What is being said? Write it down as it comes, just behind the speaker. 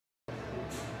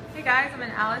Hey guys, I'm in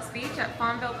Alys Beach at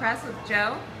Fonville Press with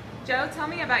Joe. Joe, tell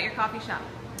me about your coffee shop.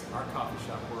 Our coffee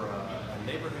shop, we're a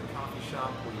neighborhood coffee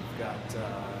shop. We've got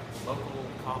local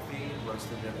coffee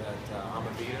roasted at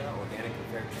Amavita, organic and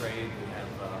fair trade. We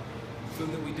have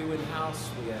food that we do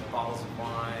in-house. We have bottles of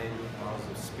wine, bottles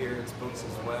of spirits, books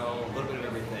as well, a little bit of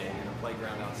everything, and a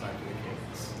playground outside for the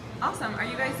kids. Awesome. Are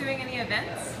you guys doing any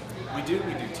events? We do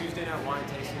Tuesday night wine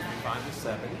tastings from 5 to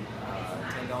 7,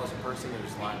 $10 a person.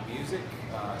 There's live music,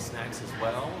 snacks as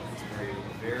well. It's a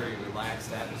very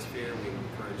relaxed atmosphere. We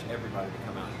encourage everybody to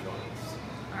come out and join us.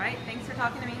 All right. Thanks for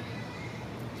talking to me.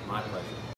 It's my pleasure.